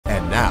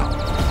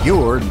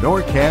your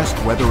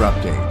Norcast weather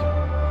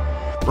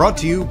update. Brought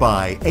to you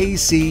by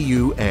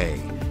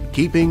ACUA,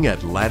 keeping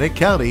Atlantic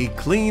County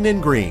clean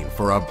and green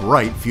for a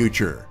bright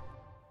future.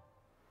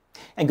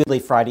 And good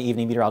late Friday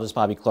evening, Meteorologist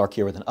Bobby Klark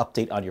here with an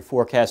update on your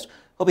forecast.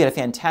 Hope you had a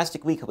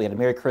fantastic week. Hope you had a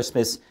Merry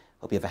Christmas.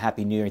 Hope you have a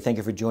Happy New Year. Thank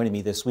you for joining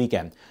me this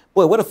weekend.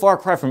 Boy, what a far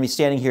cry from me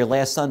standing here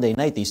last Sunday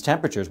night. These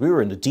temperatures, we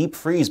were in the deep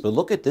freeze, but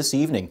look at this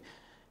evening.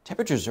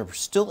 Temperatures are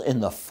still in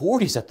the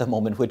 40s at the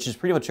moment, which is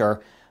pretty much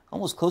our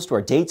almost close to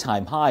our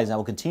daytime highs. That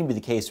will continue to be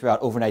the case throughout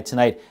overnight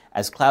tonight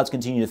as clouds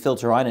continue to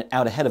filter on and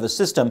out ahead of a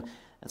system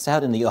that's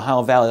out in the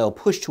Ohio Valley. They'll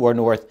push to our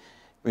north,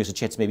 brings a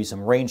chance of maybe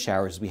some rain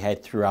showers as we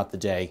head throughout the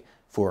day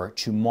for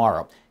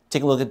tomorrow.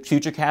 Take a look at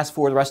futurecast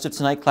for the rest of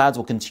tonight. Clouds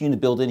will continue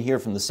to build in here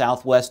from the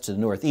southwest to the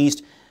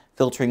northeast,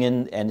 filtering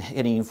in and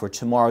heading in for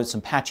tomorrow. Some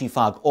patchy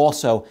fog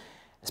also,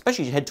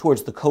 especially as you head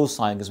towards the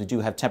coastline, because we do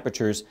have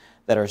temperatures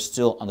that are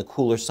still on the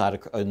cooler side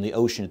in the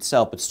ocean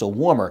itself, but still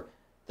warmer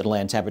than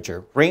land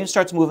temperature. Rain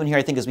starts moving here,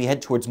 I think, as we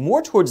head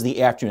more towards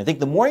the afternoon. I think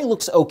the morning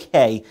looks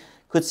okay.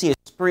 Could see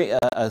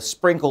a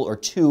sprinkle or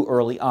two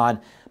early on.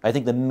 But I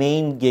think the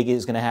main gig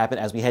is going to happen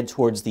as we head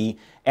towards the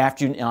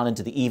afternoon on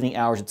into the evening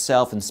hours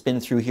itself and spin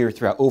through here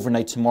throughout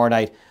overnight tomorrow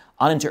night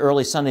on into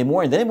early Sunday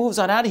morning. Then it moves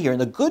on out of here. And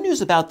the good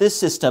news about this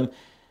system,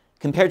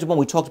 compared to when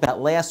we talked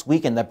about last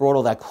weekend that brought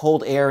all that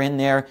cold air in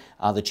there,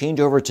 the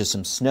changeover to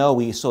some snow,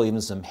 we saw even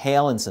some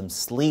hail and some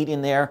sleet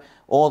in there,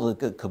 all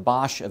the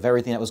kibosh of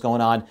everything that was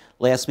going on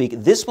last week.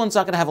 This one's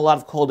not going to have a lot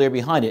of cold air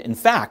behind it. In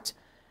fact,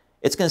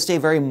 it's going to stay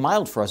very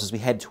mild for us as we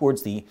head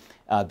towards the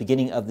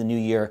beginning of the new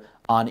year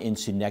on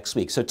into next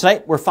week. So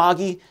tonight we're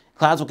foggy.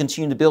 Clouds will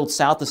continue to build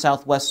south to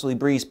southwesterly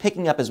breeze,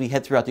 picking up as we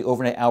head throughout the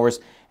overnight hours,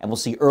 and we'll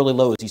see early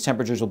lows. These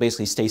temperatures will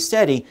basically stay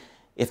steady,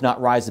 if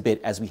not rise a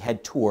bit, as we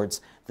head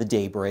towards the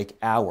daybreak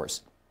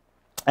hours.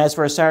 As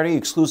for our Saturday,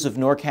 exclusive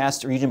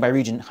Norcast region by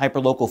region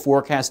hyperlocal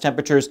forecast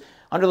temperatures.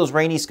 Under those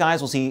rainy skies,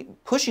 we'll see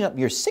pushing up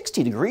near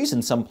 60 degrees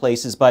in some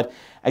places, but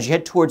as you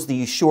head towards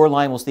the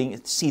shoreline, we'll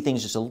see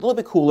things just a little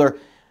bit cooler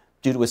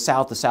due to a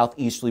south to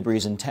southeasterly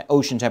breeze and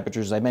ocean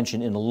temperatures, as I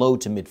mentioned, in the low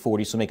to mid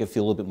 40s, so make it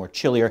feel a little bit more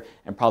chillier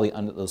and probably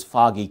under those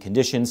foggy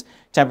conditions.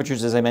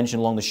 Temperatures, as I mentioned,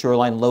 along the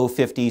shoreline, low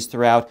 50s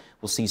throughout.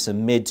 We'll see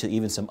some mid to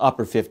even some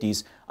upper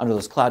 50s under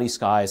those cloudy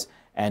skies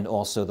and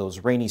also those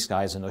rainy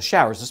skies and those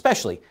showers,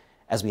 especially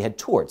as we head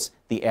towards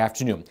the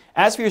afternoon.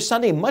 As for your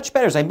Sunday, much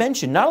better. As I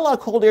mentioned, not a lot of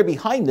cold air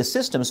behind the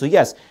system, so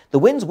yes, the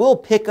winds will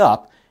pick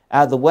up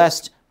out of the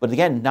west, but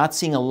again, not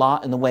seeing a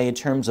lot in the way in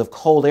terms of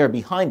cold air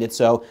behind it.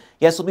 So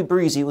yes, it'll be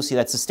breezy. We'll see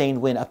that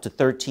sustained wind up to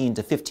 13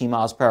 to 15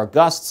 miles per hour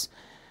gusts,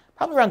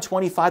 probably around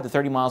 25 to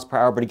 30 miles per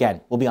hour, but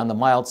again, we'll be on the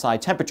mild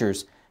side.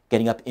 Temperatures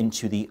getting up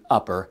into the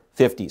upper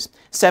 50s.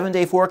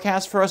 7-day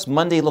forecast for us.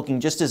 Monday looking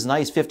just as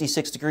nice,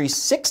 56 degrees,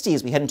 60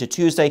 as we head into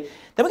Tuesday.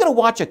 Then we're going to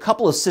watch a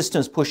couple of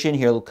systems push in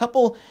here. A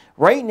couple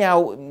right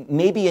now,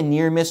 maybe a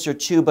near miss or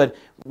two, but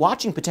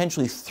watching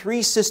potentially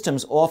 3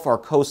 systems off our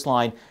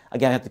coastline.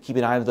 Again, I have to keep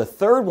an eye on the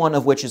third one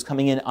of which is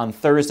coming in on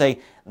Thursday.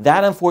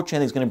 That,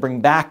 unfortunately, is going to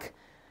bring back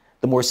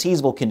the more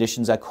seasonable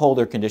conditions, that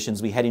colder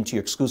conditions. We head into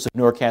your exclusive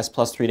Norcast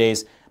plus 3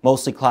 days.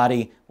 Mostly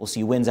cloudy. We'll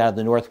see winds out of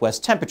the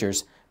northwest.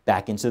 Temperatures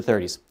back into the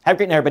 30s. Have a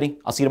great night, everybody.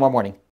 I'll see you tomorrow morning.